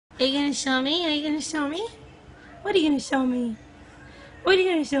Are you gonna show me? Are you gonna show me? What are you gonna show me? What are you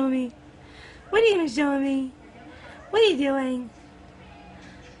gonna show me? What are you gonna show me? What are you doing?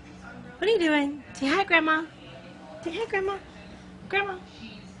 What are you doing? Say hi, Grandma. Say hi, Grandma. Grandma.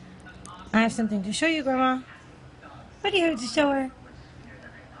 I have something to show you, Grandma. What are you going to show her?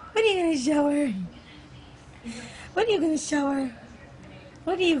 What are you going to show her? What are you going to show her?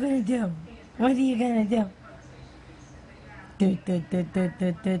 What are you going to do? What are you going to do?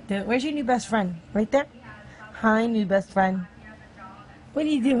 Where's your new best friend? Right there? Hi, new best friend. What are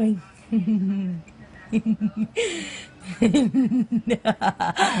you doing?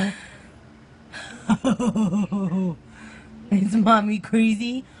 Is mommy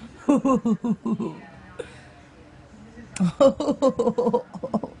crazy?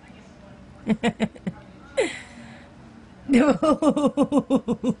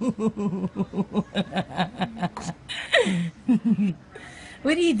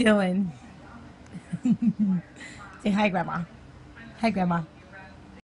 What are you doing? Say hi, Grandma. Hi, Grandma.